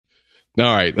All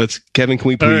right, Kevin, can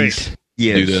we please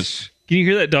do this? Can you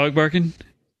hear that dog barking?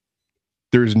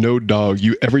 There's no dog.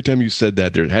 Every time you said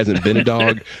that, there hasn't been a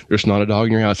dog. There's not a dog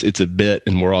in your house. It's a bit,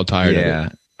 and we're all tired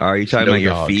of it. Are you talking about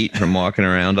your feet from walking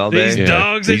around all day? These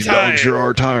dogs are tired. Dogs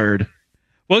are tired.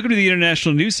 Welcome to the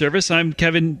International News Service. I'm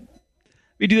Kevin.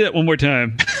 Let me do that one more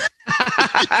time.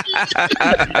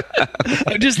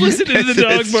 I'm just listening to the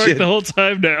dog bark the whole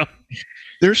time now.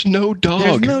 There's no dog.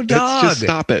 There's no dog. Just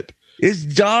stop it. His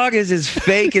dog is as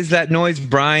fake as that noise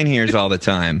Brian hears all the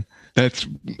time. That's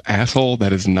asshole.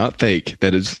 That is not fake.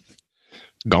 That is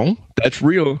gone. That's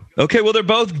real. Okay, well, they're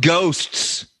both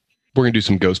ghosts. We're going to do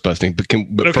some ghost busting. But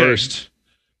first,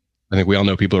 I think we all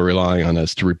know people are relying on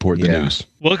us to report the news.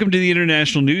 Welcome to the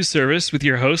International News Service with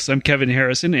your hosts. I'm Kevin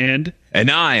Harrison and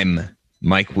I'm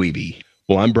Mike Wiebe.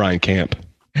 Well, I'm Brian Camp.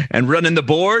 And running the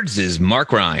boards is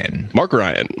Mark Ryan. Mark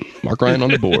Ryan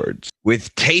on the boards.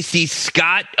 With Tasty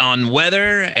Scott on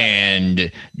weather and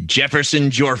Jefferson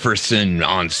Jorferson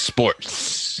on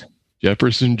sports.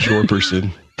 Jefferson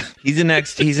Jorferson. He's an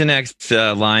ex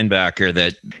linebacker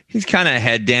that he's kind of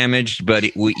head damaged, but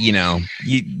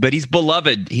but he's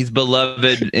beloved. He's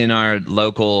beloved in our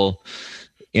local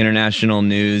international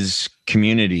news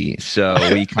community. So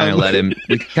we kind of let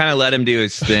him do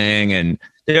his thing, and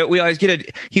we always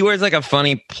he wears like a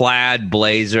funny plaid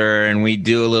blazer, and we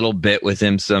do a little bit with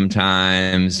him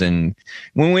sometimes. And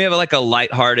when we have like a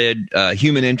lighthearted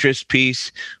human interest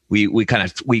piece, we kind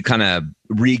of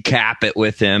recap it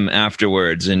with him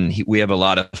afterwards, and we have a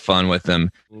lot of fun with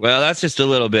him. Well, that's just a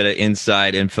little bit of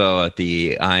inside info at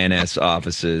the INS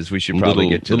offices. We should probably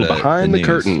get to behind the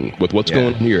curtain with what's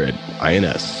going on here at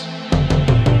INS.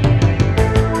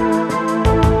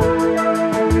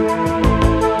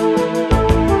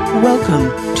 Welcome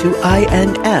to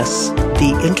INS,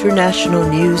 the International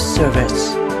News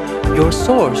Service, your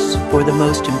source for the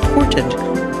most important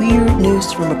weird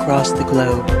news from across the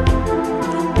globe.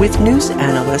 With news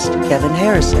analyst Kevin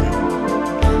Harrison,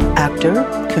 actor,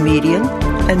 comedian,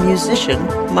 and musician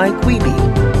Mike Wiebe,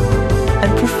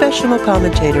 and professional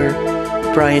commentator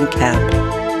Brian Camp.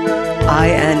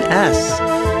 INS,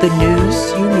 the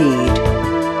news you need.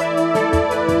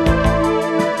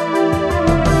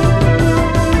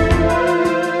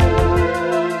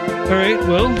 All right,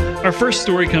 well, our first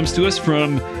story comes to us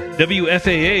from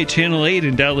WFAA Channel 8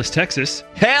 in Dallas, Texas.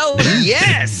 Hell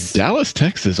yes! Dallas,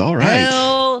 Texas, all right.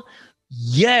 Hell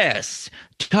yes!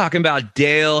 Talking about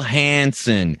Dale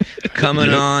Hansen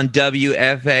coming on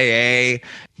WFAA.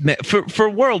 For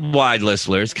worldwide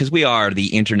listeners, because we are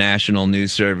the International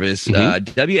News Service,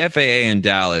 WFAA in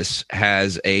Dallas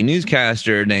has a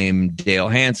newscaster named Dale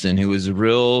Hansen, who is a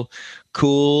real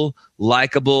cool,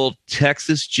 likable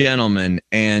Texas gentleman,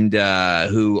 and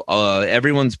who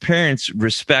everyone's parents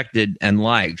respected and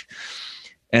liked.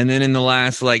 And then in the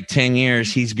last 10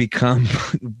 years, he's become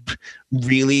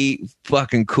really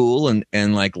fucking cool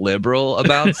and like liberal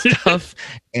about stuff.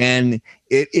 And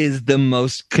it is the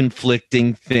most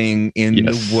conflicting thing in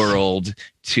the world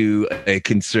to a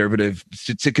conservative,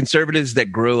 to conservatives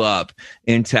that grew up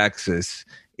in Texas.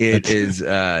 It is,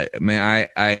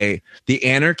 the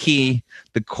anarchy,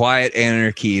 the quiet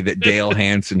anarchy that Dale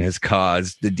Hansen has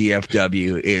caused the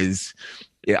DFW is,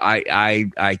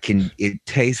 it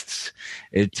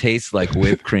tastes like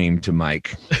whipped cream to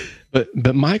Mike.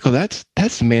 But Michael, that's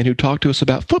the man who talked to us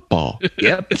about football.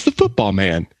 Yep. It's the football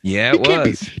man. Yeah, it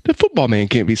was. The football man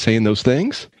can't be saying those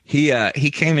things. He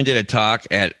came and did a talk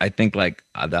at, I think,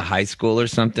 the high school or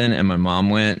something, and my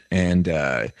mom went, and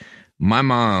my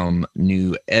mom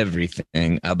knew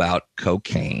everything about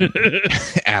cocaine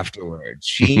afterwards.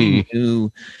 She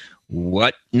knew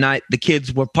what night the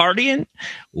kids were partying,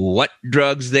 what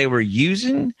drugs they were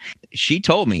using. She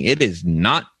told me it is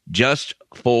not just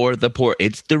for the poor.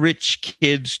 It's the rich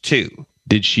kids too.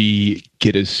 Did she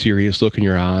get a serious look in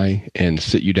your eye and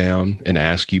sit you down and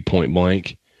ask you point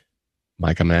blank,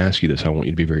 Mike, I'm going to ask you this. I want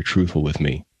you to be very truthful with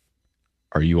me.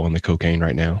 Are you on the cocaine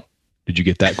right now? Did you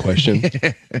get that question?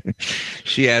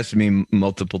 She asked me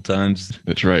multiple times.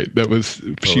 That's right.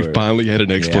 She finally had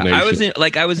an explanation. Yeah,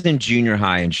 I was in junior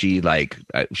high, and she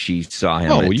saw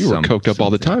him. Oh, you were coked up all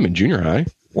the time in junior high.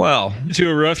 Well, to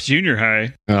a rough junior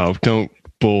high. Oh,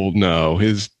 no,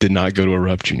 his did not go to a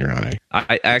rough junior high.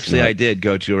 I did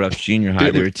go to a rough junior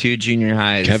high. There were two junior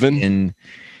highs. Kevin?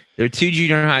 There were two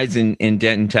junior highs in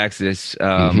Denton, Texas.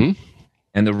 And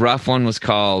the rough one was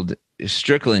called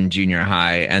Strickland Junior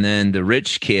High, and then the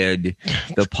rich kid,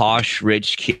 the posh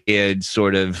rich kid,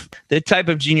 sort of the type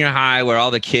of junior high where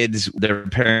all the kids, their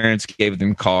parents gave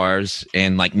them cars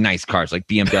and like nice cars, like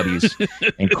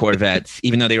BMWs and Corvettes,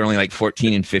 even though they were only like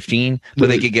 14 and 15, but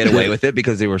they could get away with it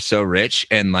because they were so rich,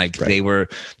 and like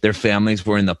their families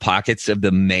were in the pockets of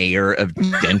the mayor of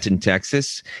Denton,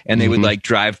 Texas, and they would like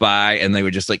drive by and they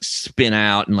would just like spin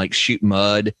out and like shoot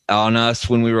mud on us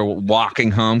when we were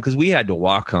walking home, because we had to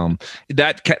walk home.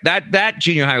 That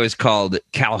junior high was called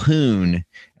Calhoun,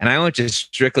 and I went to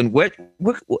Strickland. What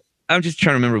I'm just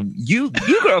trying to remember. You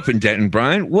grew up in Denton,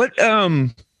 Brian. What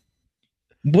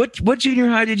junior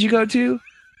high did you go to?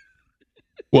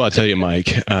 Well, I'll tell you,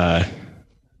 Mike.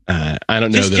 I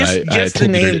don't know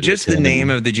the name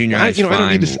of the junior high.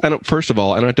 I don't. First of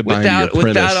all, I don't have to buy you a premise.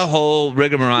 Without a whole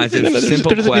rigmarole. It's a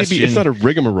simple question. It's not a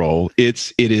rigmarole.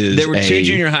 It is. There were two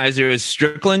junior highs. There was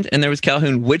Strickland and there was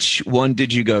Calhoun. Which one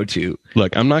did you go to?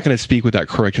 Look, I'm not going to speak without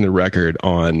correcting the record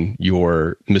on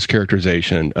your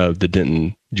mischaracterization of the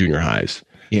Denton junior highs.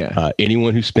 Yeah.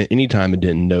 Anyone who spent any time in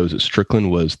Denton knows that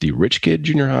Strickland was the rich kid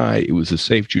junior high. It was a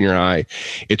safe junior high.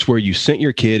 It's where you sent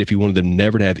your kid if you wanted them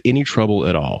never to have any trouble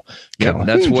at all. Yeah,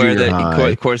 that's where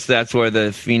of course, that's where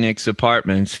the Phoenix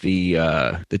Apartments, the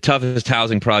toughest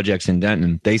housing projects in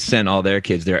Denton, they sent all their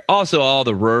kids there. Also, all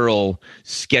the rural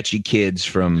sketchy kids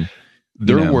from.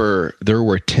 There were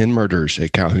 10 murders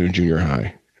at Calhoun Junior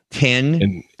High.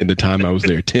 10 in the time I was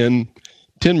there. 10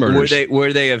 murders.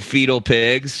 Were they of fetal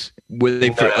pigs? Were they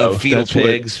fetal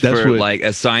pigs for like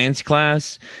a science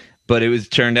class? But it was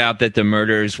turned out that the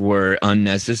murders were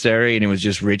unnecessary, and it was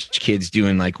just rich kids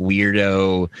doing like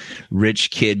weirdo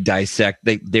rich kid dissect.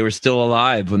 They were still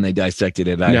alive when they dissected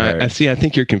it. I see. I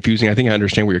think you're confusing. I think I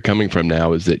understand where you're coming from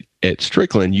now. Is that at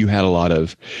Strickland you had a lot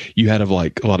of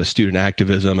student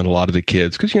activism, and a lot of the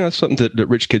kids, because it's something that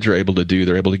rich kids are able to do.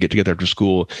 They're able to get together after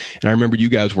school. And I remember you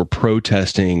guys were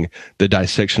protesting the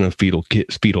dissection of fetal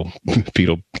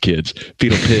pigs.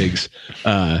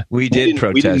 We did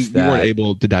protest that. We weren't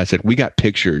able to dissect. We got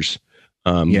pictures,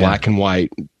 black and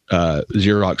white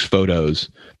Xerox photos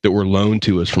that were loaned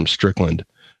to us from Strickland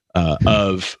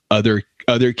of other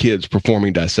kids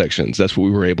performing dissections. That's what we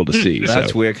were able to see.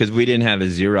 That's weird, because we didn't have a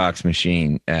Xerox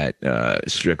machine at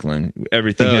Strickland.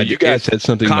 Everything you guys had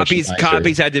something.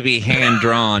 Copies had to be hand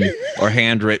drawn or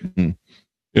handwritten.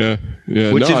 Yeah.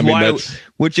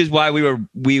 Which is why we were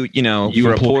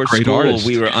for a poor school, artists.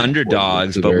 We were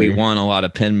underdogs, but we won a lot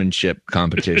of penmanship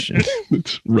competitions.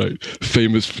 That's right.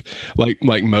 Famous, like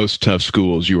most tough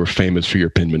schools, you were famous for your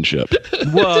penmanship.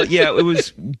 Well, yeah, it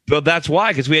was. Well, that's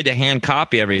why, because we had to hand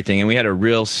copy everything, and we had a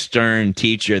real stern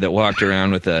teacher that walked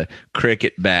around with a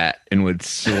cricket bat and would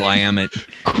slam it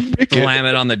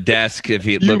on the desk if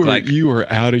he looked like you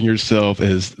were outing yourself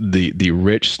as the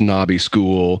rich snobby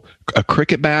school. A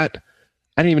cricket bat?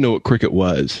 I didn't even know what cricket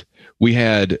was. We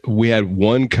had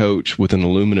one coach with an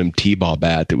aluminum t-ball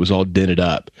bat that was all dented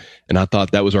up, and I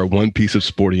thought that was our one piece of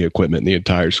sporting equipment in the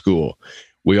entire school.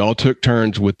 We all took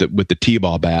turns with the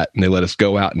t-ball bat, and they let us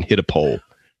go out and hit a pole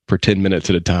for 10 minutes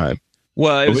at a time.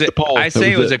 Well, it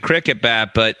was a cricket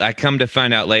bat, but I come to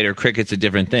find out later, cricket's a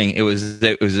different thing. It was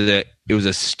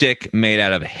a stick made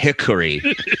out of hickory,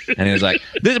 and he was like,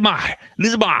 "This is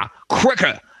my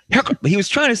cricket." He was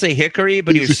trying to say hickory,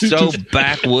 but he was so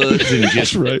backwoods and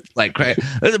just like,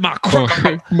 "This is my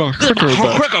cricket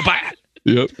bat.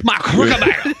 Yep, my cricket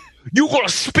bat. You gonna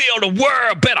spill the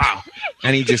world better."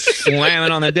 And he just slammed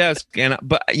it on the desk.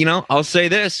 But I'll say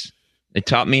this. It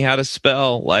taught me how to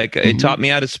spell. It taught me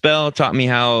how to spell. It taught me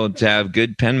how to have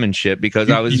good penmanship, because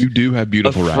you do have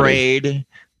beautiful writing.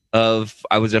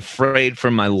 I was afraid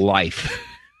for my life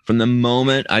from the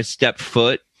moment I stepped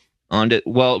foot onto.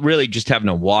 Well, really, just having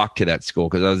to walk to that school,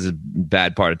 because I was a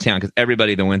bad part of town. Because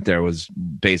everybody that went there was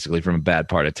basically from a bad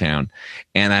part of town,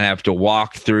 and I'd have to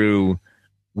walk through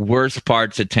worst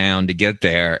parts of town to get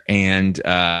there. And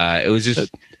it was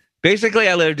just basically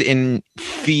I lived in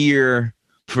fear.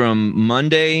 From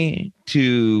Monday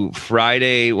to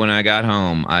Friday when I got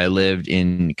home, I lived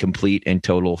in complete and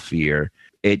total fear.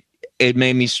 It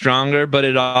made me stronger, but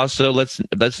it also, let's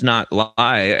not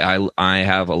lie, I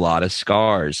have a lot of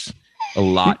scars, a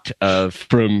lot of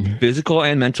from physical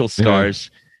and mental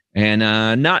scars, and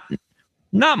not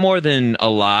more than a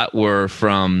lot were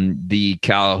from the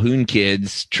Calhoun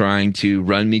kids trying to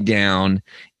run me down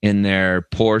in their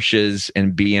Porsches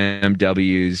and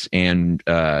BMWs, and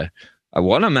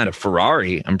one of them had a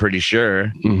Ferrari, I'm pretty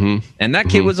sure. Mm-hmm. And that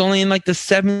kid was only in like the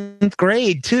 7th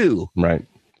grade too. Right.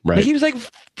 Like he was like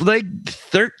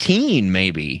 13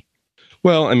 maybe.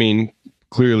 Well, I mean,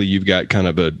 clearly you've got kind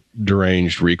of a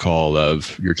deranged recall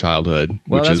of your childhood,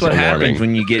 Well, which that's is what alarming. happens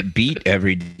when you get beat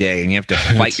every day and you have to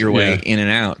fight your way in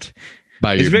and out.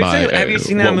 Have you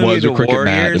seen that movie, The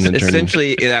Warriors?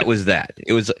 Essentially, that was that.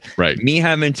 It was me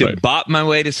having to bop my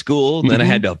way to school, then I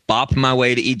had to bop my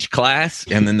way to each class,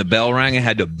 and then the bell rang, I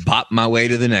had to bop my way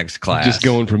to the next class. Just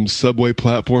going from subway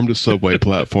platform to subway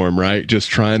platform, right?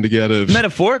 Just trying to get a...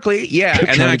 Metaphorically, yeah.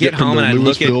 And then I get home and I'd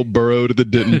look at... Louisville borough to the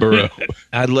Denton borough.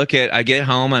 I get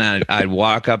home and I'd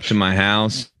walk up to my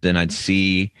house, then I'd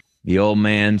see the old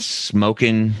man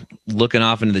smoking, looking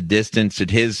off into the distance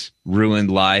at his ruined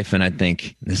life, and I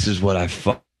think, this is what I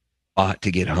fought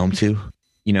to get home to.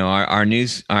 You know,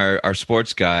 our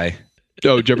sports guy.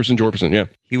 Oh, Jefferson Jorgensen, yeah.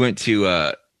 He went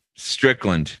to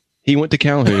Strickland. He went to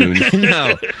Calhoun.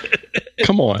 No,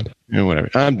 come on. Yeah, whatever.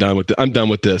 I'm done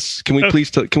with this. Can we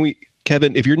please?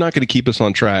 Kevin, if you're not going to keep us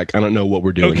on track, I don't know what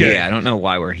we're doing. Okay. Yeah, I don't know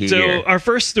why we're here. So our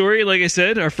first story, like I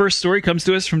said, comes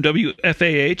to us from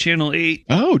WFAA Channel 8.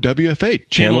 Oh, WFA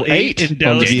Channel 8 in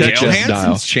Dallas, Dale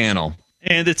Hanson's channel.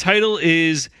 And the title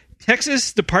is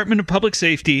Texas Department of Public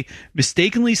Safety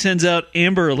mistakenly sends out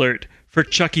Amber Alert for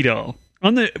Chucky doll.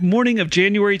 On the morning of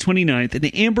January 29th, an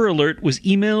Amber Alert was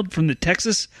emailed from the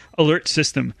Texas Alert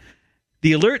System.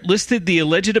 The alert listed the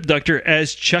alleged abductor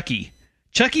as Chucky.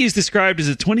 Chucky is described as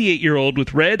a 28-year-old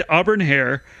with red auburn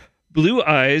hair, blue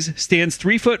eyes, stands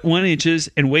 3 foot 1 inches,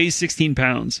 and weighs 16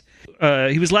 pounds.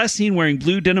 He was last seen wearing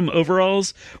blue denim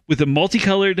overalls with a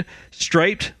multicolored,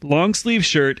 striped, long-sleeve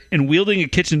shirt and wielding a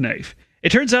kitchen knife.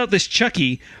 It turns out this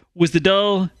Chucky was the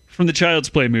doll from the Child's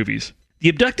Play movies. The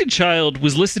abducted child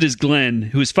was listed as Glenn,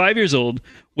 who is 5 years old,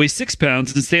 weighs 6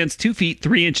 pounds, and stands 2 feet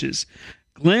 3 inches.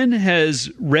 Glenn has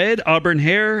red auburn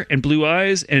hair and blue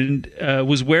eyes and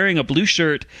was wearing a blue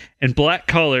shirt and black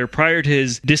collar prior to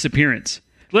his disappearance.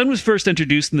 Glenn was first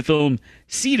introduced in the film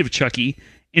Seed of Chucky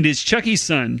and is Chucky's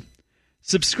son.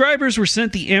 Subscribers were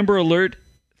sent the Amber Alert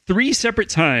 3 separate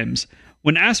times.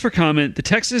 When asked for comment, the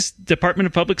Texas Department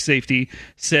of Public Safety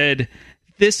said,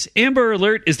 "This Amber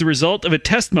Alert is the result of a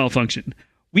test malfunction.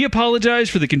 We apologize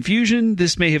for the confusion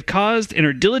this may have caused and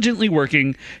are diligently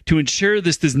working to ensure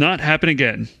this does not happen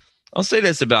again." I'll say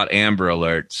this about Amber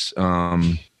Alerts.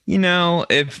 You know,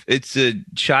 if it's a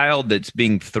child that's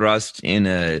being thrust in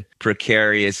a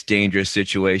precarious, dangerous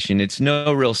situation, it's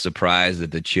no real surprise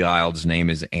that the child's name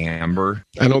is Amber.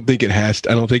 I don't think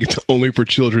it's only for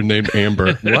children named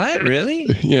Amber. What? Really?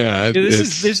 Yeah.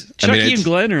 There's Chucky and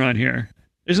Glenn are on here.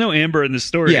 There's no Amber in the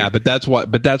story. Yeah, but that's why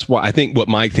I think what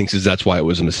Mike thinks is that's why it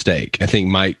was a mistake. I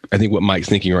think what Mike's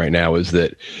thinking right now is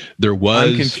that there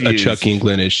was a Chucky and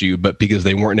Glenn issue, but because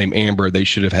they weren't named Amber, they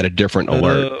should have had a different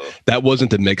alert. That wasn't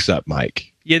the mix up,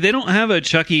 Mike. Yeah, they don't have a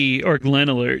Chucky or Glenn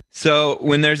alert. So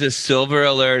when there's a silver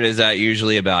alert, is that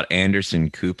usually about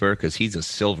Anderson Cooper? Because he's a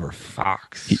silver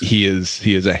fox. He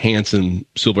is a handsome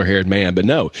silver-haired man, but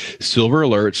no, silver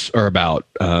alerts are about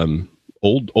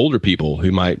older people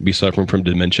who might be suffering from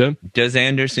dementia. Does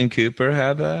Anderson Cooper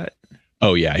have that?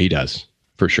 Oh yeah, he does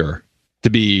for sure.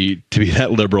 To be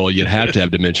that liberal, you'd have to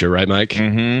have dementia, right, Mike?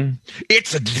 Mm-hmm.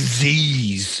 It's a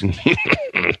disease.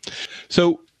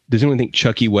 So, does anyone think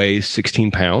Chucky weighs 16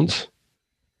 pounds?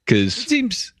 Because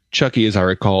Chucky, as I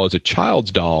recall, is a child's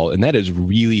doll, and that is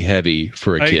really heavy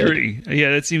for a kid. I agree.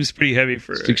 Yeah, that seems pretty heavy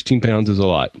for 16 pounds is a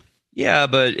lot. Yeah,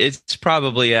 but it's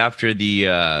probably after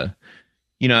the.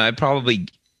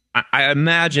 I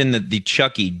imagine that the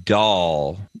Chucky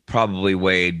doll probably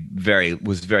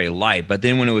was very light, but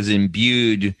then when it was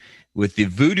imbued with the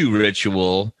voodoo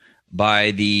ritual by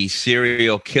the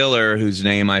serial killer whose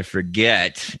name I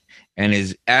forget, and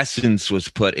his essence was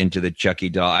put into the Chucky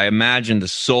doll, I imagine the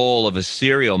soul of a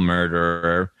serial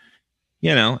murderer,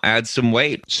 adds some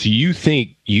weight. So you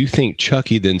think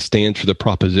Chucky then stands for the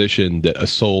proposition that a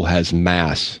soul has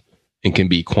mass and can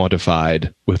be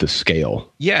quantified with a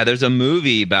scale? Yeah, there's a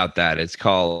movie about that. It's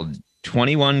called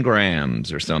 21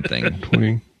 grams or something.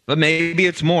 20. But maybe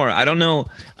it's more. I don't know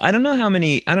how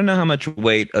much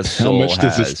weight a soul has. How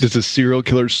much does a serial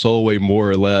killer's soul weigh, more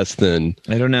or less than?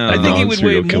 I don't know. I think he would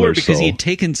weigh more because he had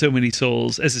taken so many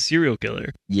souls as a serial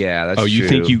killer. Yeah, that's true.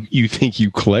 You think you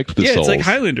collect the souls? Yeah, it's like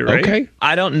Highlander, right? Okay.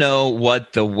 I don't know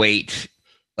what the weight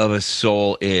of a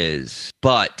soul is,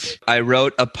 but I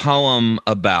wrote a poem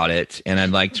about it, and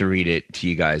I'd like to read it to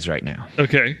you guys right now.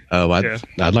 Okay. Oh,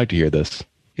 I'd like to hear this.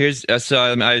 Here's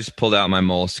so I just pulled out my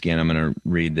moleskin. I'm going to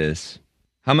read this.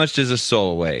 How Much Does a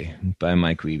Soul Weigh by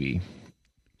Mike Wiebe.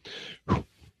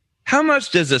 How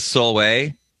much does a soul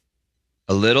weigh?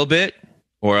 A little bit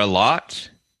or a lot?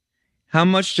 How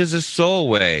much does a soul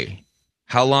weigh?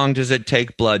 How long does it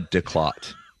take blood to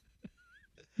clot?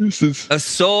 A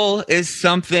soul is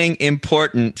something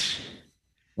important.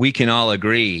 we can all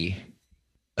agree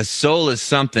a soul is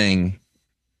something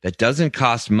that doesn't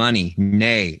cost money.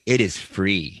 Nay, it is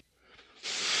free.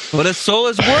 But a soul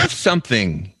is worth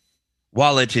something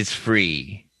while it is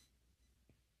free.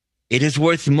 It is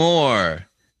worth more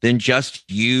than just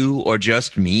you or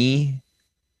just me.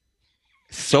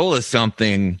 Soul is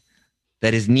something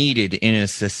that is needed in a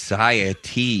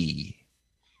society.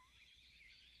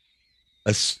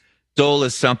 A soul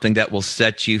is something that will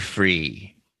set you free.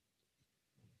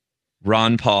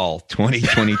 Ron Paul,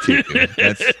 2022.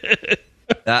 That's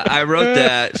I wrote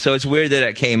that, so it's weird that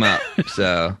it came up.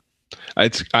 So I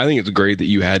think it's great that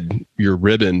you had your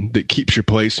ribbon that keeps your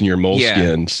place in your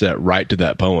moleskin set right to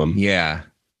that poem. Yeah.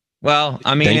 Well,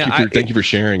 I mean, thank you for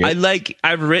sharing it.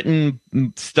 I've written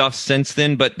stuff since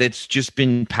then, but it's just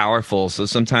been powerful. So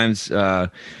sometimes when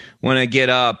I get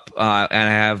up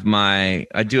and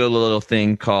I do a little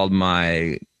thing called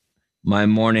my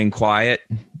morning quiet.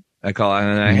 I call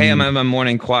it, hey, I'm at my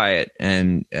morning quiet,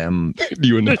 and do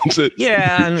you announce it?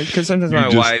 Yeah, because sometimes my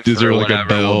wife or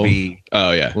whatever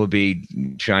will be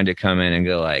trying to come in and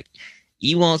go like,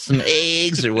 "You want some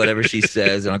eggs?" or whatever she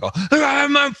says, and I go, "I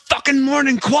have my fucking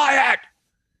morning quiet.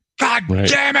 God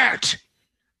damn it!"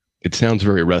 It sounds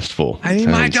very restful. I need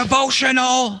my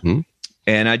devotional.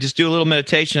 And I just do a little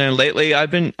meditation. And lately,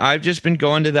 I've just been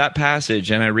going to that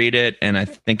passage, and I read it, and I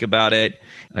think about it.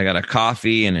 I got a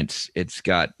coffee, and it's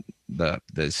got the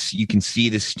you can see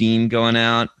the steam going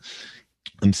out.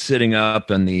 I'm sitting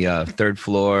up on the third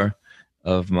floor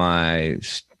of my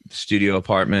studio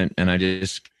apartment, and I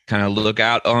just kind of look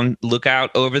out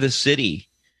over the city,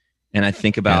 and I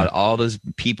think about all those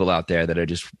people out there that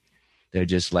are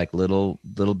just like little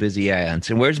busy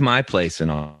ants. And where's my place in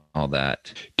all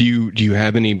that? Do you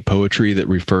have any poetry that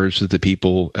refers to the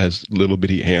people as little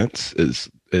bitty ants?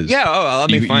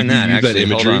 Let me find that. Actually, that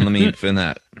imagery? Hold on, let me find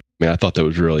that. I thought that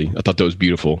was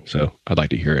beautiful. So I'd like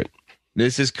to hear it.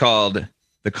 This is called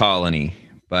 "The Colony"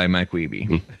 by Mike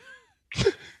Wiebe.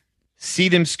 See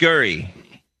them scurry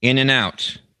in and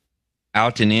out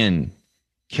and in,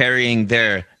 carrying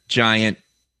their giant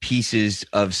pieces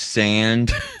of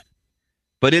sand.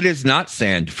 But it is not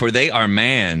sand, for they are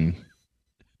man.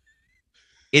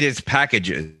 It is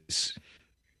packages.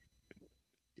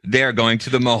 They are going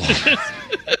to the mall.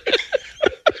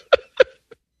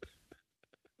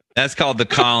 That's called The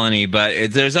Colony,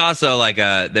 but there's also like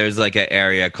an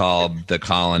area called The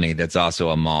Colony that's also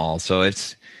a mall. So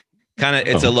it's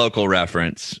a local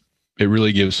reference. It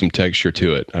really gives some texture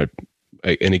to it.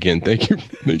 And again, thank you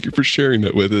for sharing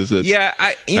that with us. It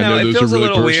feels a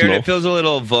little weird. It feels a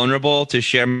little vulnerable to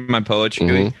share my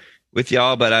poetry with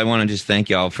y'all, but I want to just thank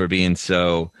y'all for being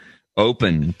so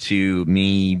open to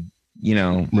me.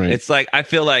 It's like I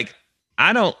feel like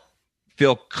I don't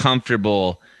feel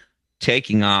comfortable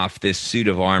taking off this suit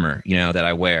of armor, that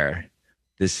I wear,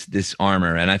 this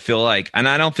armor, and I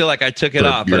don't feel like I took it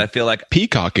off, but I feel like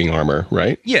peacocking armor,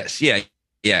 right? Yes, yeah.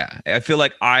 Yeah, I feel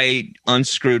like I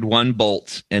unscrewed one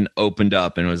bolt and opened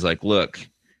up and was like, look,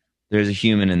 there's a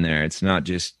human in there. It's not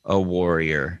just a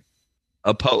warrior,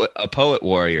 a poet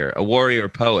warrior, a warrior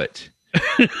poet.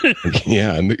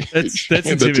 Yeah, that's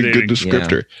a good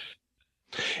descriptor. Yeah.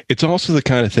 It's also the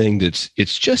kind of thing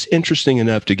it's just interesting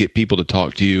enough to get people to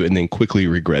talk to you and then quickly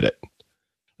regret it.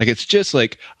 Like, it's just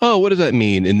like, oh, what does that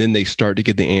mean? And then they start to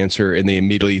get the answer and they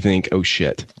immediately think, oh,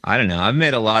 shit. I don't know. I've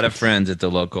made a lot of friends at the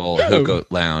local hookah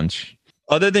lounge.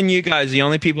 Other than you guys, the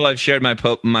only people I've shared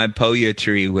my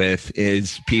poetry with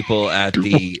is people at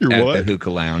the hookah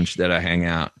lounge that I hang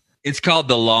out. It's called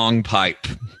the Long Pipe.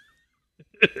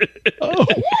 Oh,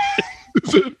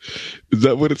 is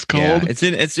that what it's called? Yeah,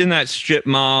 it's in that strip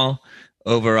mall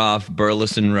over off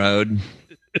Burleson Road.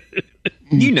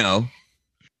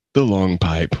 The Long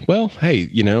Pipe. Well, hey,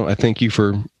 I thank you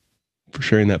for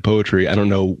sharing that poetry. I don't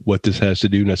know what this has to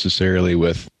do necessarily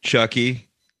with Chucky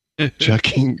and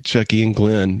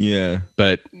Glenn. Yeah.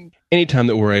 But anytime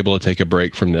that we're able to take a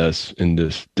break from this in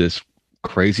this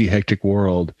crazy, hectic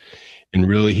world and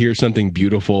really hear something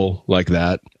beautiful like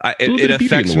that, it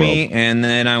affects me, and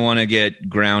then I want to get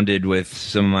grounded with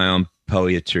some of my own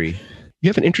poetry. You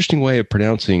have an interesting way of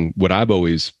pronouncing what I've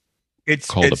always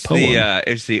called a poem.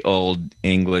 It's the old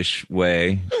English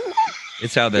way.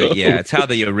 It's how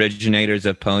the originators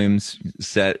of poems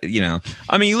said.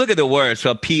 I mean, you look at the word,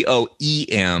 so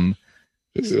poem.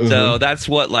 So that's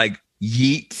what like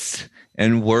Yeats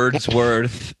and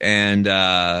Wordsworth and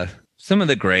some of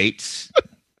the greats.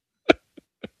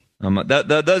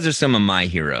 Those are some of my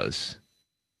heroes.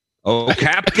 Oh,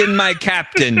 Captain, my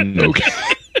Captain. Okay.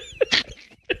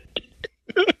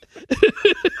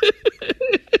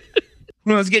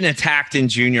 when I was getting attacked in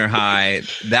junior high,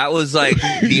 that was like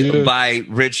by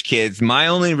rich kids. My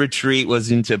only retreat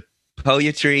was into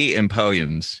poetry and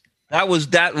poems. That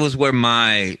was where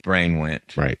my brain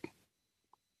went. Right.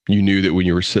 You knew that when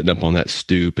you were sitting up on that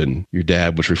stoop and your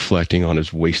dad was reflecting on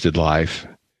his wasted life,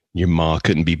 your ma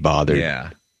couldn't be bothered.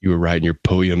 Yeah. You were writing your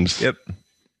poems. Yep.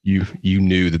 You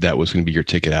knew that was going to be your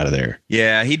ticket out of there.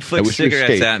 Yeah, he'd flick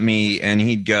cigarettes at me, and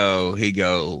he'd go,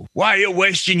 "Why are you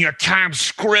wasting your time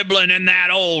scribbling on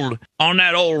that old?"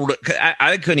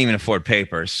 I couldn't even afford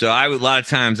paper, so a lot of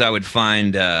times I would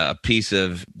find a piece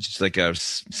of just like a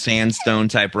sandstone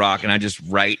type rock, and I would just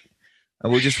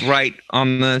write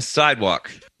on the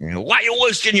sidewalk. Why are you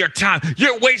wasting your time?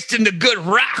 You're wasting the good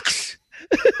rocks.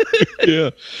 Yeah,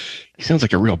 he sounds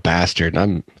like a real bastard.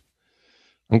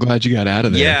 I'm glad you got out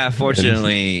of there. Yeah,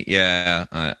 fortunately, yeah.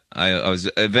 I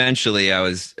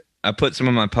put some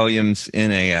of my poems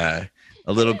in a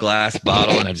little glass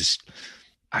bottle, and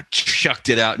I chucked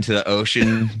it out into the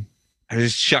ocean. I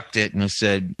just chucked it, and I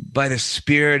said, "By the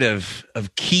spirit of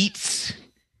Keats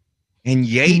and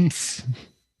Yeats."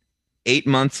 8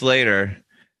 months later,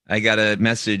 I got a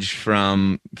message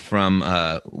from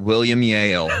William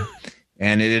Yale,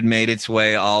 and it had made its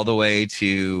way all the way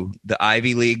to the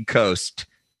Ivy League coast.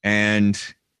 And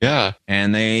they,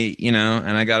 and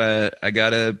I got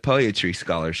a poetry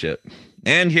scholarship,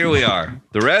 and here we are.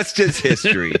 The rest is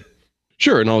history.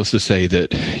 Sure, and all this to say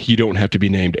that you don't have to be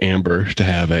named Amber to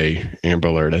have a Amber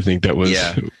Alert. I think that was.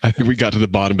 Yeah. I think we got to the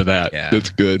bottom of that. Yeah. That's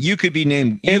good. You could be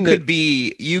named. You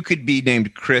could be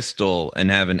named Crystal and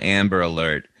have an Amber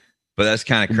Alert, but that's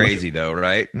kind of crazy, though,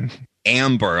 right?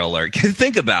 Amber Alert.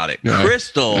 Think about it,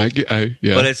 Crystal.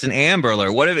 Yeah. But it's an Amber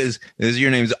Alert. What if is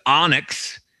your name's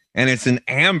Onyx? And it's an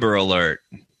Amber Alert.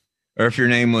 Or if your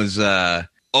name was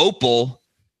Opal,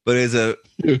 but is a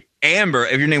Amber.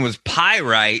 If your name was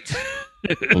Pyrite.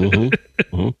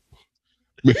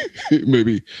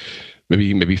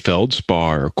 Maybe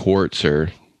feldspar or quartz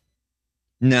or.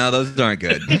 No, those aren't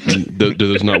good. Do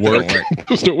those not work?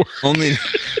 Those don't work. Only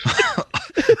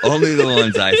the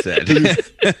ones I said.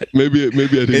 maybe I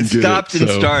didn't. It stopped and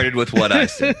started with what I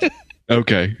said.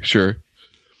 Okay, sure.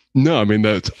 No, I mean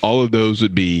that's all of those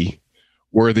would be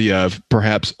worthy of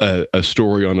perhaps a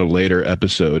story on a later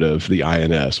episode of the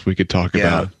INS. We could talk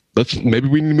about. Maybe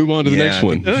we need to move on to the next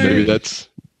one. Maybe that's.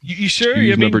 You sure?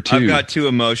 Number 2. I've got too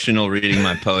emotional reading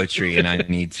my poetry, and I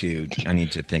need to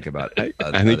think about it.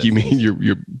 I think you mean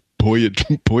your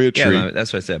poetry. Yeah,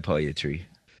 that's what I said. Poetry.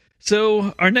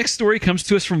 So our next story comes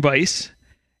to us from Vice,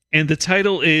 and the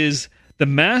title is "The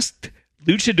Masked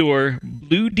Luchador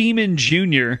Blue Demon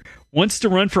Jr. wants to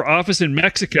run for office in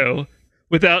Mexico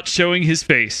without showing his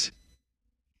face."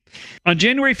 On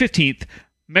January 15th,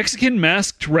 Mexican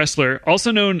masked wrestler,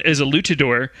 also known as a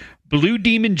luchador, Blue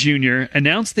Demon Jr.,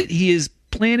 announced that he is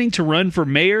planning to run for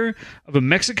mayor of a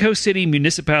Mexico City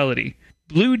municipality.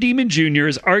 Blue Demon Jr.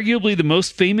 is arguably the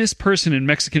most famous person in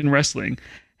Mexican wrestling,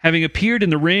 having appeared in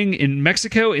the ring in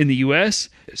Mexico and the U.S.,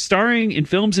 starring in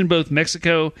films in both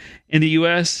Mexico and the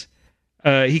U.S.,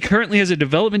 he currently has a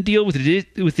development deal with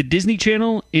the Disney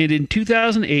Channel, and in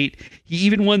 2008, he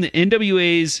even won the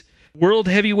NWA's World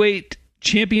Heavyweight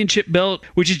Championship belt,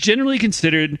 which is generally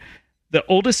considered the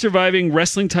oldest surviving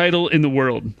wrestling title in the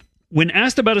world. When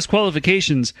asked about his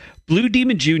qualifications, Blue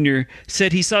Demon Jr.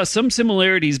 said he saw some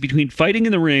similarities between fighting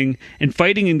in the ring and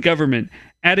fighting in government,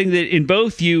 adding that in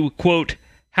both you, quote,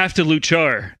 have to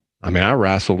luchar. I mean, I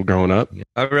wrestled growing up.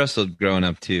 I wrestled growing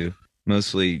up, too.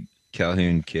 Mostly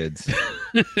Calhoun kids.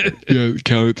 Yeah,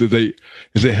 Calhoun,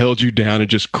 they held you down and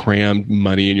just crammed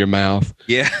money in your mouth.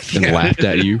 Yeah. And laughed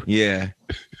at you. Yeah.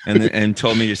 And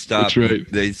told me to stop. That's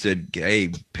right. They said,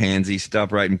 "Hey, pansy,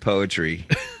 stop writing poetry."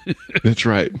 That's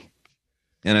right.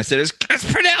 And I said, "It's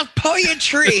pronounced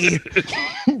poetry."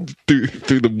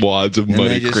 through the wads of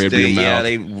money crammed in your mouth.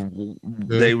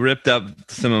 Yeah, they ripped up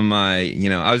some of my,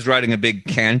 I was writing a big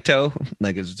canto,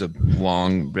 like it was a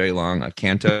long, very long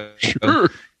canto. Sure.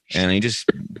 And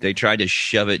they tried to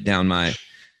shove it down my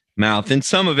mouth, and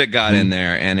some of it got in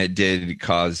there, and it did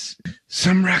cause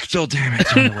some rectal damage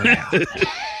on the way out.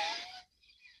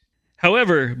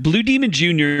 However, Blue Demon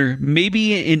Jr. may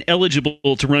be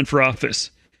ineligible to run for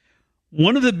office.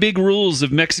 One of the big rules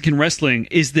of Mexican wrestling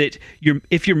is that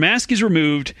if your mask is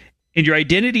removed and your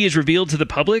identity is revealed to the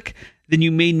public, then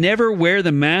you may never wear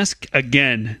the mask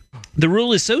again. The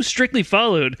rule is so strictly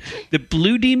followed that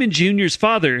Blue Demon Jr.'s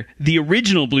father, the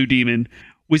original Blue Demon,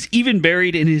 was even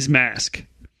buried in his mask.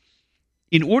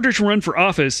 In order to run for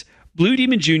office, Blue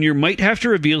Demon Jr. might have to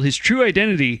reveal his true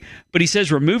identity, but he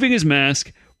says removing his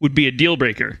mask would be a deal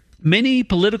breaker. Many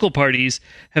political parties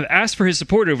have asked for his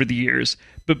support over the years,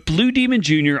 but Blue Demon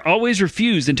Jr. always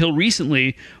refused until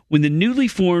recently when the newly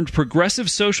formed Progressive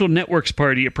Social Networks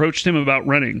Party approached him about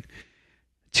running.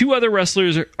 2 other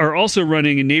wrestlers are also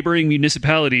running in neighboring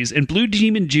municipalities, and Blue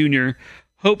Demon Jr.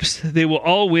 hopes they will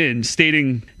all win,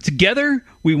 stating, "Together,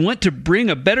 we want to bring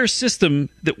a better system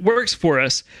that works for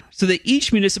us so that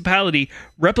each municipality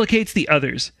replicates the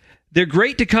others. They're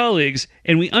great to colleagues,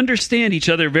 and we understand each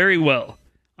other very well."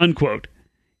 Unquote.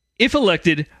 If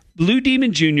elected, Blue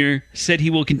Demon Jr. said he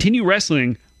will continue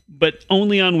wrestling, but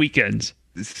only on weekends.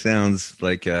 This sounds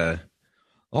like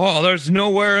there's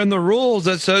nowhere in the rules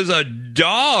that says a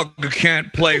dog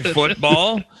can't play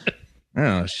football.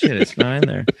 Oh shit, it's not in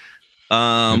there.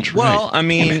 Well, I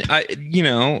mean, I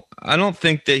don't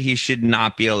think that he should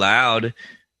not be allowed.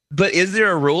 But is there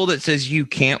a rule that says you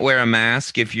can't wear a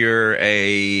mask if you're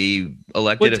a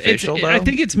elected official? Though? I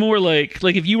think it's more like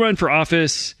if you run for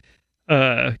office,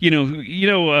 how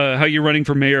you're running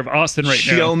for mayor of Austin right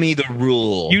now. Show me the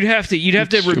rule. You'd have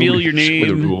to reveal your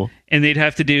name, and they'd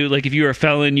have to do if you were a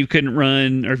felon, you couldn't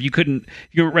run, or if you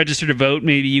weren't registered to vote,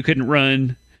 maybe you couldn't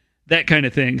run, that kind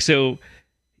of thing. So,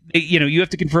 you have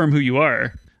to confirm who you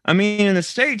are. I mean, in the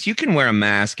States, you can wear a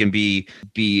mask and be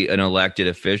an elected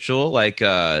official. Like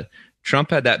Trump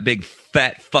had that big,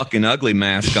 fat, fucking ugly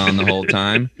mask on the whole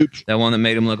time. That one that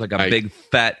made him look like a big,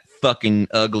 fat, fucking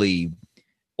ugly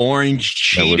orange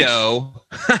Cheeto.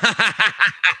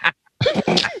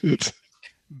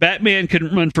 Batman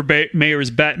couldn't run for mayor as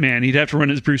Batman. He'd have to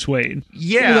run as Bruce Wayne.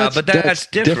 Yeah, but that's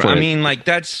different. I mean,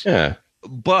 that's... Yeah.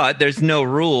 But there's no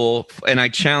rule, and I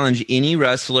challenge any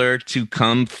wrestler to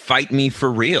come fight me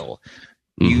for real.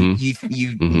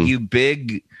 You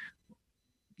big,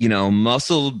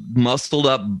 muscled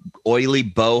up, oily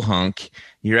bow hunk.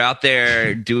 You're out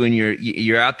there doing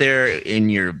you're out there in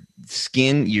your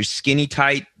skinny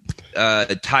tight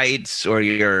tights or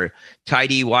your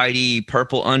tighty whitey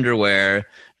purple underwear,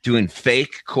 doing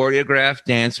fake choreographed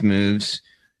dance moves.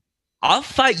 I'll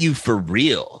fight you for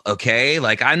real, okay?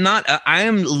 I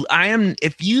am,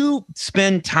 if you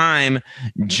spend time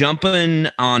jumping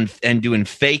on and doing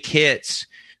fake hits,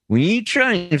 when you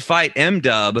try and fight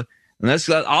M-Dub, I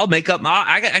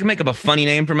can make up a funny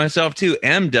name for myself too,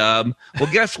 M-Dub.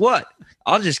 Well, guess what?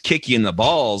 I'll just kick you in the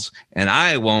balls, and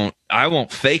I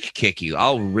won't fake kick you.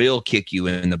 I'll real kick you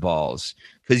in the balls.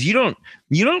 Because you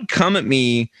don't come at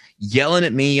me yelling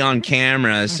at me on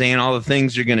camera saying all the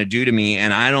things you're going to do to me,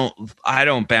 and I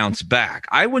don't bounce back.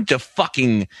 I went to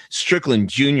fucking Strickland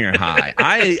Junior High.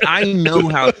 I know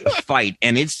how to fight,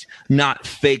 and it's not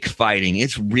fake fighting.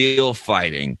 It's real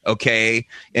fighting, okay?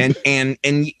 And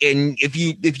if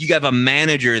you have a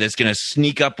manager that's going to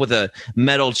sneak up with a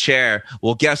metal chair,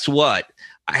 well, guess what?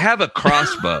 I have a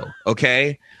crossbow,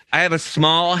 okay? I have a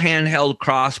small handheld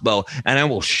crossbow, and I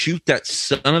will shoot that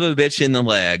son of a bitch in the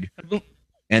leg.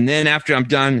 And then after I'm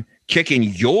done kicking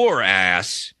your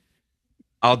ass,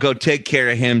 I'll go take care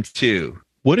of him too.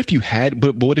 What if you had?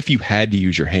 But what if you had to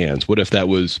use your hands? What if that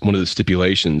was one of the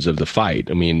stipulations of the fight?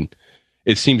 I mean,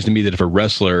 it seems to me that if a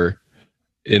wrestler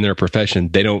in their profession,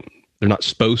 they're not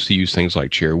supposed to use things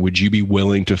like chair. Would you be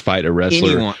willing to fight a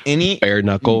wrestler bare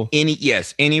knuckle?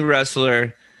 Any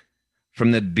wrestler.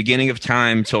 From the beginning of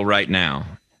time till right now.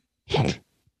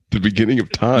 The beginning of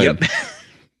time? Yep.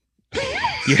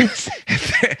 Yes.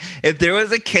 If there was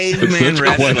a caveman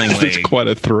wrestling league. It's quite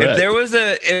a threat.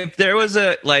 If there was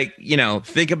a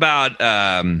think about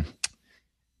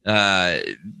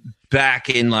back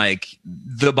in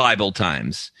the Bible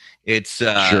times. It's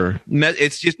sure.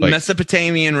 It's just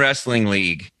Mesopotamian wrestling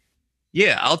league.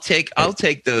 Yeah, I'll take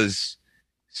those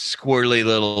squirrely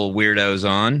little weirdos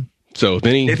on. So if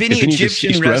any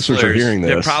Egyptian wrestlers are hearing this,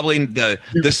 they're probably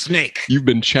the snake. You've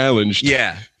been challenged.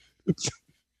 Yeah.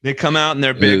 They come out in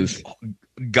their big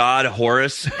god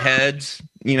Horus heads,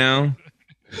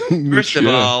 First of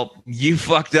all, you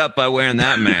fucked up by wearing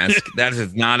that mask. That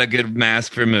is not a good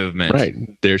mask for movement. Right.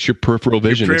 There's your peripheral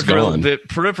vision. It's gone. The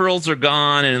peripherals are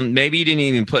gone, and maybe you didn't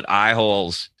even put eye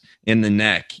holes in the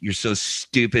neck. You're so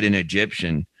stupid and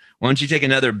Egyptian. Why don't you take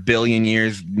another billion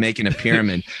years making a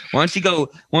pyramid? Why don't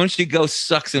you go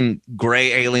suck some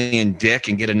gray alien dick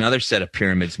and get another set of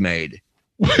pyramids made?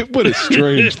 What a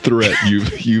strange threat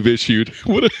you've issued.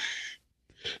 It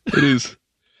is.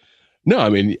 No, I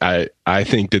mean, I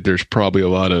think that there's probably a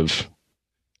lot of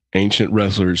ancient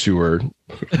wrestlers who are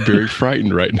very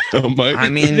frightened right now, Mike. I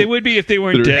mean, they would be if they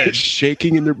weren't dead.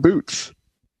 Shaking in their boots.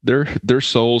 Their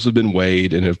souls have been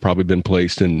weighed and have probably been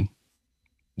placed in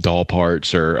doll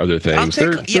parts or other things.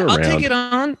 I'll take it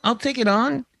on.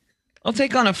 I'll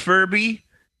take on a Furby.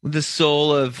 the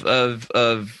soul of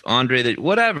Andre, that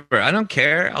whatever. I don't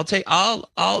care.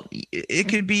 I'll it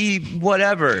could be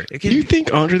whatever. It could, You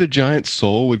think Andre the Giant's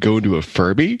soul would go into a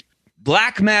Furby?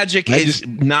 black magic is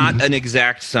not an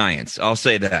exact science. I'll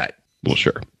say that. Well,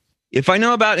 sure. If I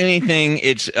know about anything,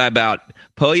 it's about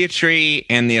poetry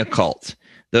and the occult.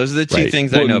 Those are the two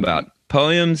things I know about.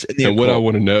 Poems and the occult. What I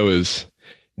want to know is,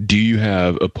 do you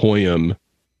have a poem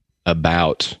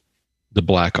about the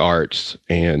black arts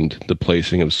and the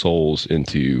placing of souls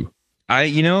into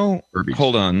Furbies?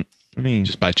 Hold on.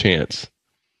 Just by chance.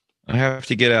 I have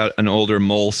to get out an older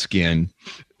moleskin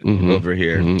over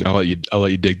here. Mm-hmm. I'll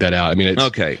let you dig that out. I mean, it's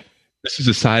Okay. This is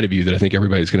a side of you that I think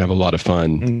everybody's going to have a lot of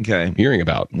fun hearing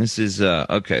about. This is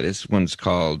this one's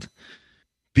called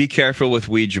 "Be Careful with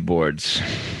Ouija Boards"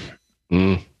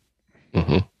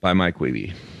 by Mike Wiebe.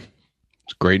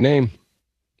 It's a great name.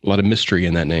 A lot of mystery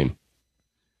in that name.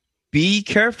 Be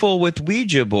careful with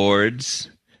Ouija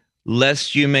boards,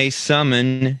 lest you may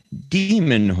summon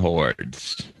demon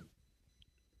hordes.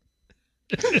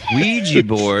 Ouija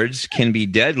boards can be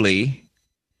deadly.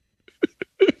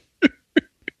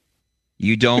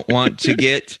 You don't want to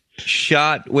get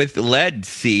shot with lead,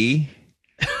 see?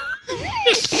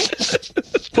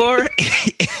 For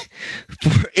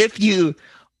if you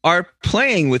are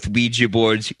playing with Ouija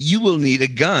boards, you will need a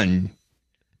gun.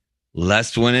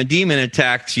 Lest when a demon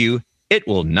attacks you, it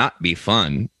will not be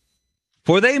fun.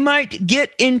 For they might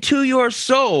get into your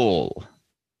soul.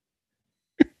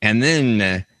 And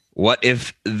then, what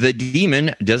if the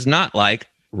demon does not like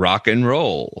rock and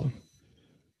roll?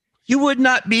 You would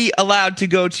not be allowed to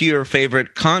go to your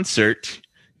favorite concert.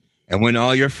 And when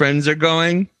all your friends are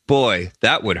going, boy,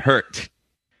 that would hurt.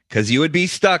 Because you would be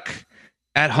stuck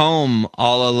at home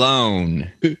all alone.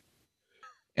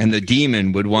 And the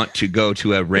demon would want to go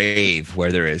to a rave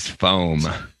where there is foam.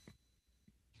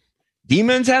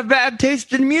 Demons have bad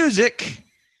taste in music.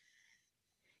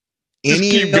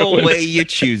 Any old way you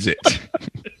choose it.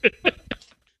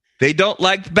 They don't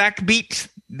like backbeats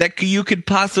that you could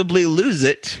possibly lose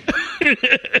it.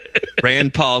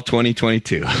 Rand Paul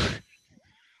 2022.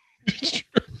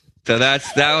 So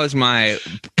that was my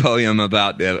poem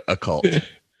about the occult.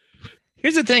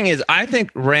 Here's the thing is, I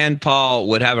think Rand Paul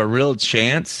would have a real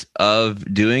chance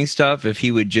of doing stuff if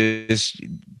he would just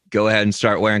go ahead and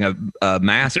start wearing a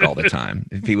mask all the time.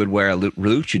 If he would wear a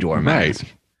luchador mask.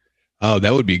 Right. Oh,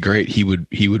 that would be great. He would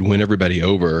win everybody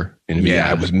over. And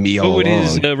it was me all along. What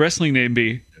would his wrestling name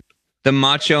be? The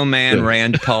Macho Man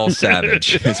Rand Paul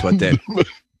Savage is what that.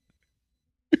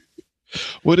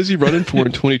 What is he running for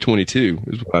in 2022?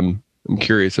 Is what I'm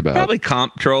curious about. Probably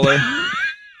comptroller.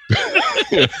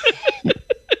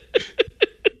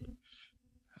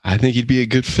 I think he'd be a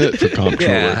good fit for comptroller.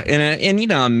 Yeah, in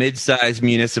a mid-sized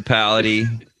municipality.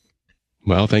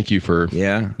 Well, thank you for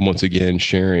once again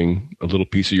sharing a little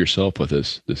piece of yourself with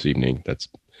us this evening. That's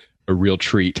a real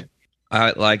treat.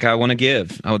 I want to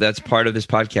give. Oh, that's part of this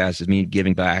podcast is me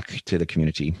giving back to the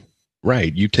community.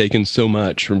 Right. You've taken so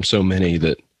much from so many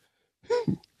that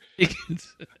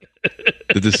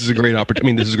this is a great opportunity. I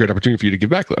mean, this is a great opportunity for you to give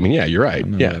back. I mean, yeah, you're right. I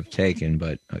don't know what I've taken,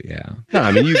 but yeah. No,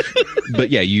 I mean,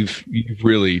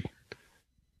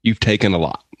 you've taken a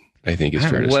lot. I think it's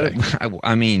fair to say.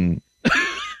 I mean,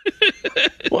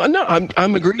 well, no,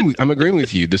 I'm agreeing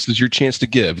with you. This is your chance to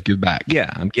give back.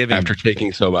 Yeah, I'm giving after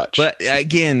taking so much. But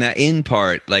again, that in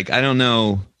part, I don't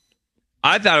know.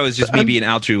 I thought it was just me being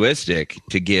altruistic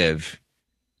to give.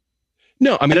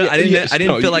 No, I mean, I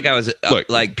didn't feel like I was I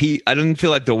didn't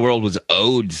feel like the world was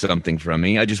owed something from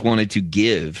me. I just wanted to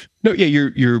give. No, yeah,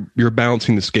 you're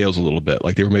balancing the scales a little bit.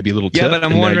 Like they were maybe a little tip, but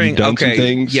I'm wondering. Okay,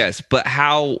 things. Yes, but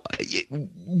how?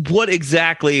 What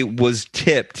exactly was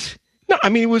tipped? No, I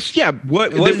mean it was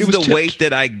What is the weight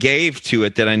that I gave to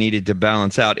it that I needed to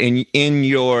balance out in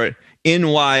your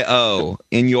NYO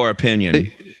in your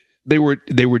opinion? They were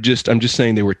just. I'm just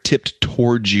saying they were tipped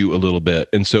towards you a little bit,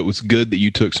 and so it was good that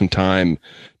you took some time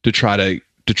to try to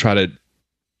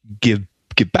give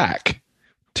back.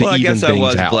 Well, I guess I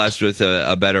was blessed with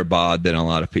a better bod than a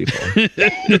lot of people.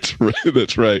 That's right.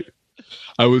 That's right.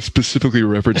 I was specifically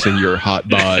referencing your hot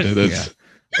bod. That's,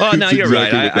 Well, no, you're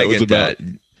exactly right. I get that.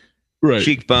 Right.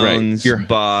 Cheekbones, your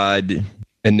bod,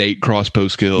 innate crossbow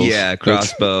skills. Yeah,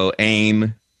 crossbow,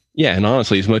 aim. Yeah, and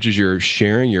honestly, as much as you're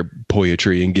sharing your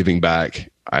poetry and giving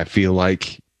back, I feel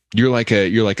like you're like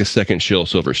a second Shill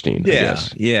Silverstein. Yeah, I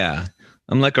guess. Yeah.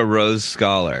 I'm like a Rhodes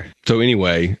Scholar. So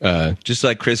anyway, just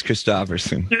like Chris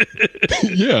Christopherson.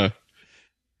 Yeah.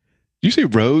 Did you say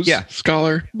Rose? Yeah.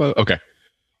 Scholar? Okay.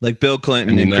 Like Bill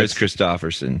Clinton and Chris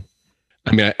Christopherson.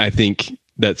 I mean, I think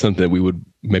that's something that we would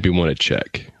maybe want to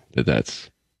check. That's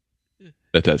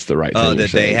that's the right thing. Oh, you're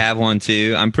that they saying. have one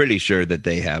too? I'm pretty sure that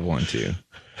they have one too.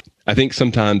 I think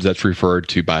sometimes that's referred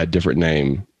to by a different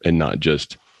name and not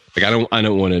just like I don't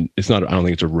want to. It's not. I don't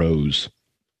think it's a rose,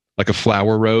 like a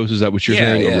flower rose. Is that what you're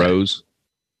saying? Yeah. A rose.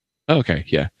 Okay,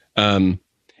 yeah.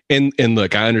 And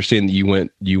look, I understand that you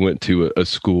went to a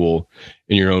school,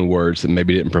 in your own words, that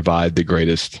maybe didn't provide the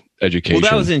greatest education. Well,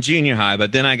 that was in junior high,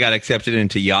 but then I got accepted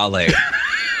into Yale. Yeah,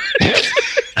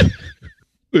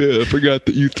 I forgot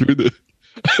that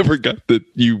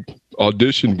you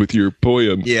auditioned with your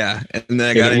poem. Yeah, and then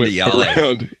I got into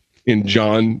Yale. And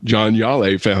John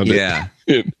Yale found it. Yeah.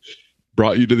 And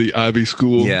brought you to the Ivy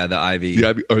school. Yeah, the Ivy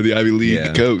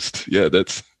League coast. Yeah,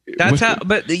 that's how.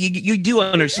 But you do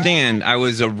understand, I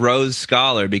was a Rhodes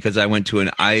Scholar because I went to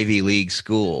an Ivy League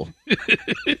school.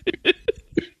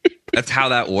 That's how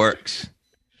that works.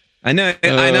 I know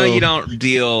you don't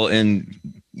deal in,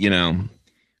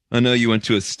 I know you went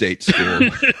to a state school.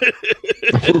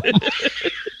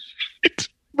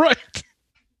 Right.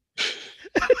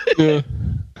 Yeah.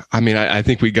 I mean, I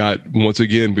think we've gotten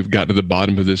to the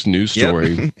bottom of this news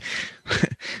story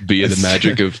via the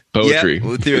magic of poetry.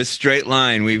 Yep. Through a straight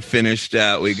line, we finished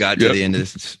out. We got to the end of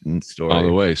this story. All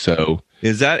the way. So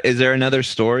is there another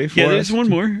story for us? Yeah, there's one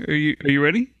more. Are you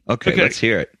ready? Okay, let's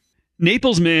hear it.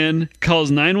 Naples man calls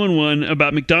 911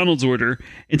 about McDonald's order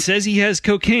and says he has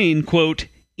cocaine, quote,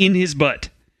 in his butt.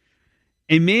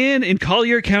 A man in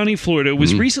Collier County, Florida,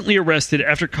 was recently arrested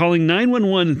after calling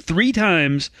 911 3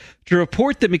 times to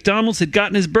report that McDonald's had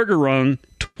gotten his burger wrong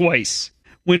twice.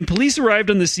 When police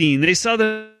arrived on the scene, they saw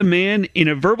the man in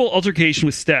a verbal altercation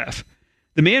with staff.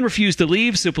 The man refused to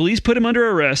leave, so police put him under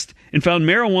arrest and found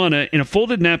marijuana in a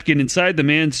folded napkin inside the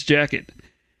man's jacket.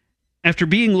 After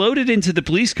being loaded into the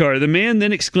police car, the man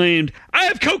then exclaimed, "I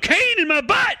have cocaine in my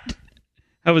butt!"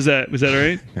 How was that? Was that all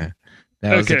right?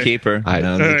 That was the keeper.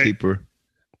 Keeper.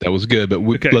 That was good, but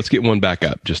let's get one back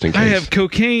up just in case. I have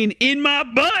cocaine in my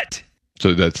butt.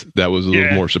 So that was a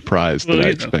little more surprised than I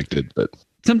expected. But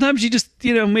sometimes you just,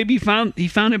 maybe he found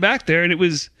it back there and it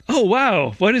was, oh,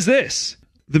 wow, what is this?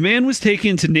 The man was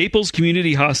taken to Naples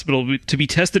Community Hospital to be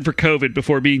tested for COVID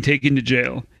before being taken to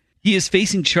jail. He is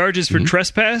facing charges for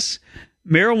trespass,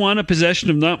 marijuana possession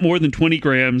of not more than 20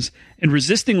 grams, and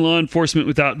resisting law enforcement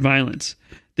without violence.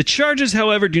 The charges,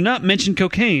 however, do not mention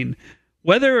cocaine,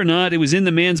 whether or not it was in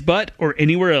the man's butt or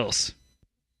anywhere else.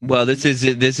 Well, this is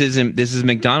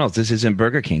McDonald's. This isn't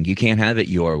Burger King. You can't have it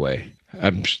your way.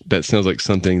 That sounds like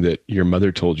something that your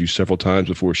mother told you several times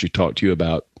before she talked to you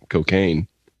about cocaine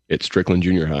at Strickland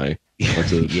Junior High.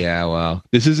 Yeah, well,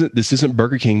 this isn't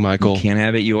Burger King, Michael. You can't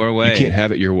have it your way. You can't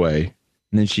have it your way.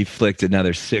 And then she flicked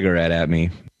another cigarette at me.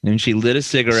 And she lit a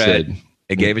cigarette.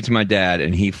 I gave it to my dad,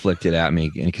 and he flicked it at me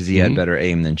because he had better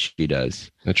aim than she does.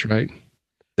 That's right.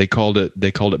 They called it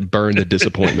burn the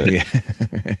disappointment.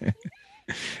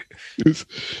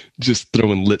 Just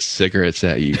throwing lit cigarettes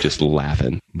at you, just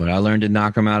laughing. But I learned to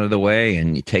knock them out of the way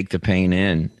and you take the pain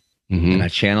in. And I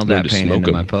channeled that pain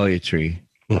into my poetry.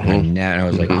 And I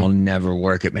was like, I'll never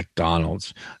work at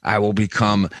McDonald's. I will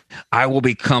become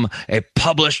a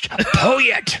published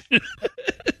poet.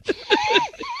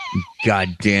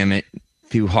 God damn it.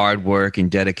 Through hard work and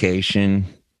dedication,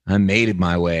 I made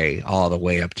my way all the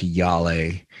way up to Yale,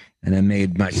 and I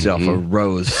made myself a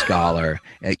Rhodes Scholar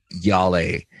at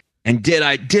Yale. And did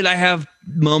I have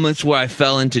moments where I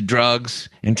fell into drugs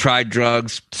and tried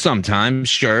drugs? Sometimes,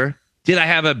 sure. Did I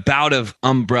have a bout of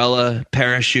umbrella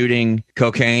parachuting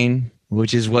cocaine,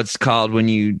 which is what's called when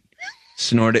you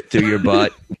snort it through your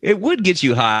butt? It would get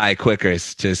you high quicker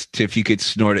just if you could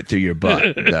snort it through your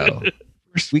butt, though.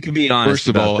 We can be honest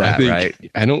about that,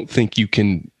 right? I don't think you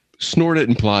can. Snort it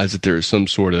implies that there is some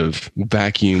sort of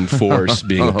vacuum force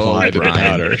being applied to the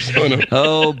powder.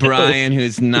 Oh, Brian,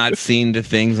 who's not seen the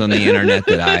things on the internet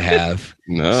that I have.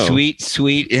 No.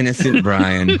 Sweet, innocent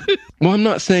Brian. Well, I'm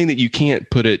not saying that you can't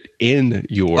put it in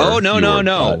your... Oh,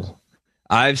 no.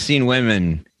 I've seen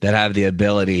women that have the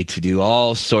ability to do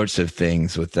all sorts of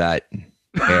things with that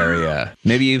area.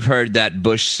 Maybe you've heard that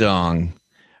Bush song.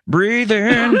 Breathe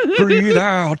in, breathe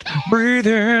out, breathe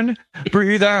in,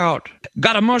 breathe out.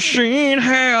 Got a machine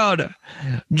head,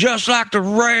 just like the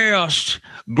rest.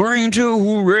 Green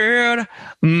to red,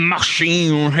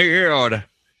 machine head.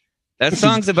 That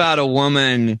song's about a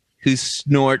woman who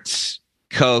snorts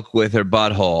coke with her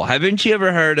butthole. Haven't you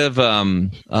ever heard of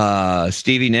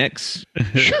Stevie Nicks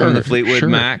from the Fleetwood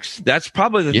Macs? That's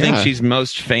probably the thing she's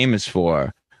most famous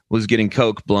for, was getting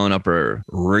coke blown up her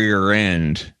rear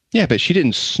end. Yeah, but she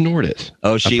didn't snort it.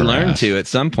 Oh, she up her learned ass. to at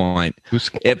some point.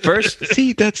 At first,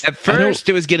 See, that's at first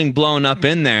it was getting blown up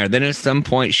in there. Then at some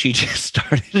point she just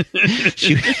started.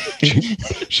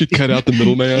 She cut out the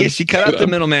middleman. Yeah, she cut out the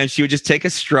middleman. She would just take a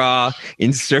straw,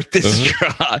 insert the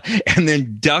straw, and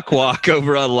then duck walk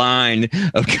over a line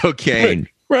of cocaine.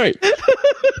 Right.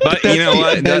 But you know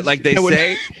what? Like they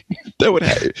say, that would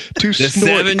have to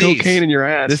snort 70s, cocaine in your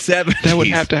ass. the 70s. That would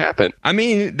have to happen. I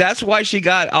mean, that's why she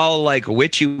got all like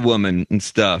witchy woman and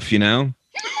stuff, you know?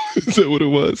 Is that what it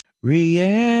was?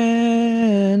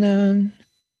 Rhiannon.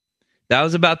 That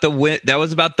was about the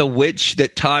witch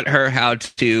that taught her how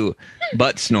to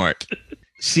butt snort.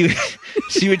 She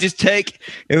would just take,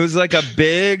 it was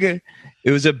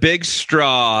a big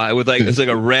straw with it was like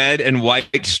a red and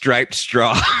white striped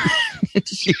straw.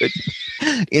 She would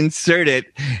insert it,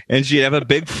 and she'd have a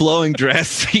big flowing dress,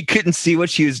 so you couldn't see what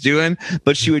she was doing,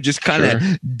 but she would just kind of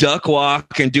duck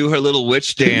walk and do her little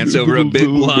witch dance over a big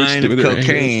line of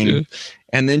cocaine. Hands, yeah.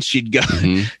 And then she'd go,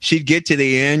 she'd get to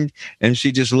the end, and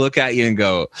she'd just look at you and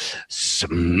go,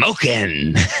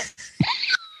 "Smoking."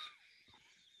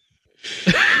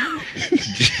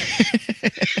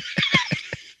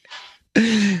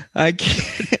 I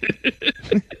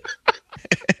can't.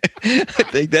 I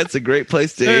think that's a great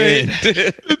place to end.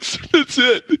 That's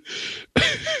it.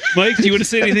 Mike, do you want to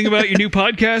say anything about your new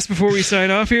podcast before we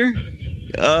sign off here?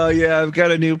 Oh, yeah. I've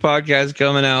got a new podcast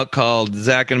coming out called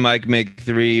Zach and Mike Make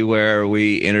 3, where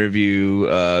we interview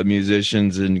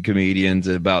musicians and comedians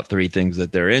about 3 things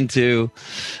that they're into.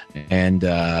 And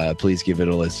please give it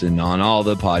a listen on all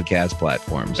the podcast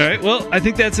platforms. All right. Well, I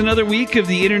think that's another week of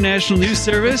the International News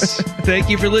Service. Thank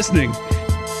you for listening.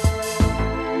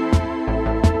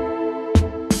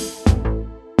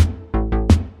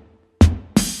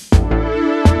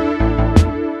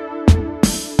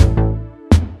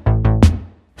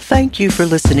 Thank you for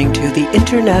listening to the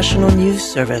International News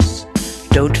Service.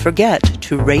 Don't forget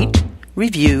to rate,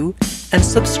 review, and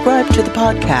subscribe to the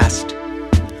podcast.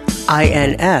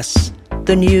 INS,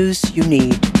 the news you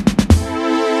need.